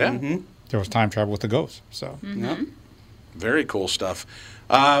 Yeah. Mm-hmm. There was time travel with the ghosts. So. Mm-hmm. Very cool stuff.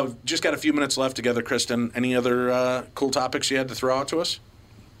 Just got a few minutes left together, Kristen. Any other cool topics you had to throw out to us?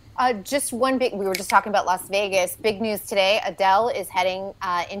 Just one big, we were just talking about Las Vegas. Big news today, Adele is heading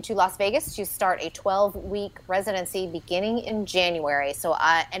into Las Vegas to start a 12-week residency beginning in January. So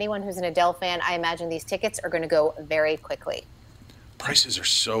anyone who's an Adele fan, I imagine these tickets are going to go very quickly. Prices are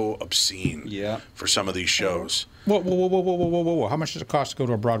so obscene for some of these shows. Whoa. How much does it cost to go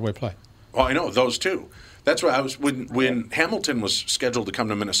to a Broadway play? Well, I know, those too. That's why I was, when Hamilton was scheduled to come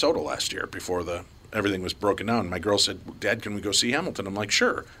to Minnesota last year before everything was broken down, my girl said, Dad, can we go see Hamilton? I'm like,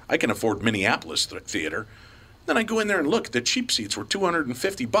 sure. I can afford Minneapolis theater. Then I go in there and look. The cheap seats were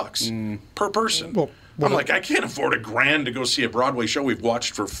 $250 per person. I'm like, I can't afford $1,000 to go see a Broadway show we've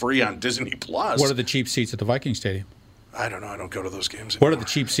watched for free on Disney Plus. What are the cheap seats at the Viking Stadium? I don't know. I don't go to those games anymore. What are the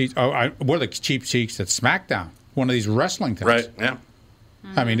cheap seats? What are the cheap seats at SmackDown? One of these wrestling things. Right, yeah.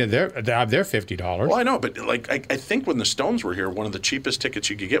 I mean, they're $50. Well, I know, but I think when the Stones were here, one of the cheapest tickets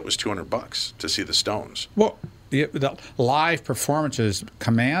you could get was $200 to see the Stones. Well, the live performances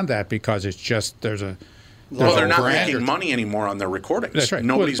command that because it's just they're not making money anymore on their recordings. That's right.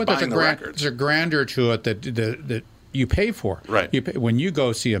 Nobody's buying the records. There's a grandeur to it that you pay for. Right. When you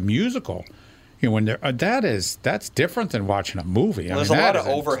go see a musical. That's different than watching a movie. There's a lot of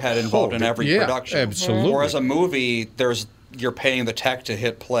overhead involved in every production. Absolutely. Whereas a movie, you're paying the tech to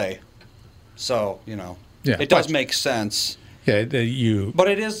hit play, so it does make sense. Yeah, But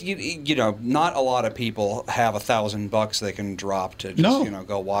it is not a lot of people have $1,000 they can drop to just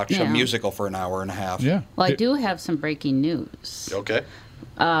go watch a musical for an hour and a half. Yeah. Well, I do have some breaking news. Okay.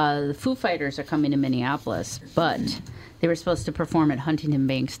 The Foo Fighters are coming to Minneapolis, but they were supposed to perform at Huntington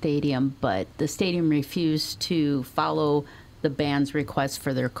Bank Stadium, but the stadium refused to follow the band's request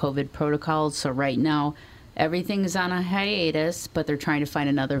for their COVID protocols. So right now, everything's on a hiatus, but they're trying to find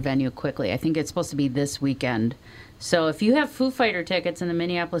another venue quickly. I think it's supposed to be this weekend. So if you have Foo Fighter tickets in the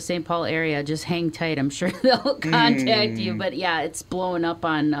Minneapolis-St. Paul area, just hang tight. I'm sure they'll contact you. But yeah, it's blowing up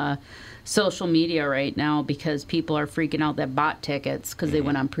on social media right now because people are freaking out that bought tickets because they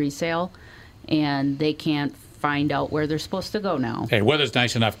went on pre-sale and they can't find out where they're supposed to go now. Hey, weather's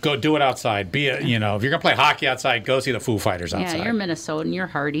nice enough. Go do it outside. If you're going to play hockey outside, go see the Foo Fighters outside. Yeah, you're Minnesotan. You're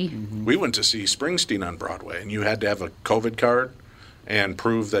hardy. We went to see Springsteen on Broadway, and you had to have a COVID card and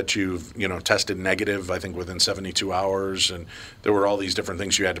prove that you've tested negative, I think within 72 hours, and there were all these different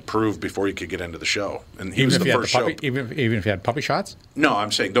things you had to prove before you could get into the show. And he was the first show. Even if you had puppy shots? No,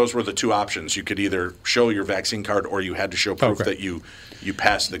 I'm saying those were the two options. You could either show your vaccine card, or you had to show proof that you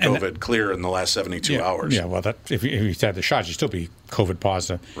passed the COVID clear in the last 72 hours. Yeah, well, if you had the shots, you'd still be COVID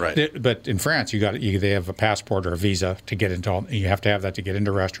positive. Right. But in France, they have a passport or a visa to get into all. You have to have that to get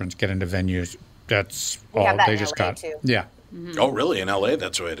into restaurants, get into venues. That's all they just got. Too. Yeah. Mm-hmm. Oh, really? In LA,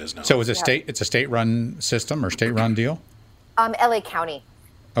 that's the way it is now. So it's a state-run system or state-run deal? LA County.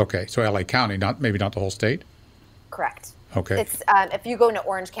 Okay, so LA County, maybe not the whole state? Correct. Okay. It's if you go into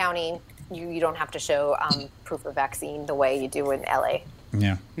Orange County, you don't have to show proof of vaccine the way you do in LA.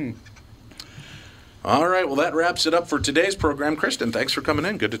 Yeah. All right, well, that wraps it up for today's program. Kristen, thanks for coming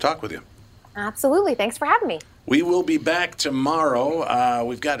in. Good to talk with you. Absolutely. Thanks for having me. We will be back tomorrow.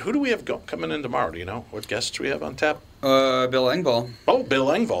 We've got, who do we have coming in tomorrow? Do you know what guests we have on tap? Bill Engvall. Oh, Bill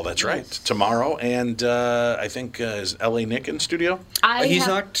Engvall, that's right. Tomorrow, and I think, is L.A. Nick in studio? He's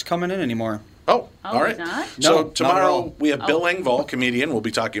not coming in anymore. Oh, all right. He's not? So No, tomorrow we have Bill Engvall, comedian. We'll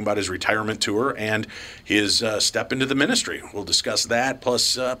be talking about his retirement tour and his step into the ministry. We'll discuss that,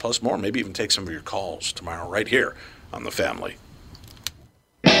 plus more, maybe even take some of your calls tomorrow right here on The Family.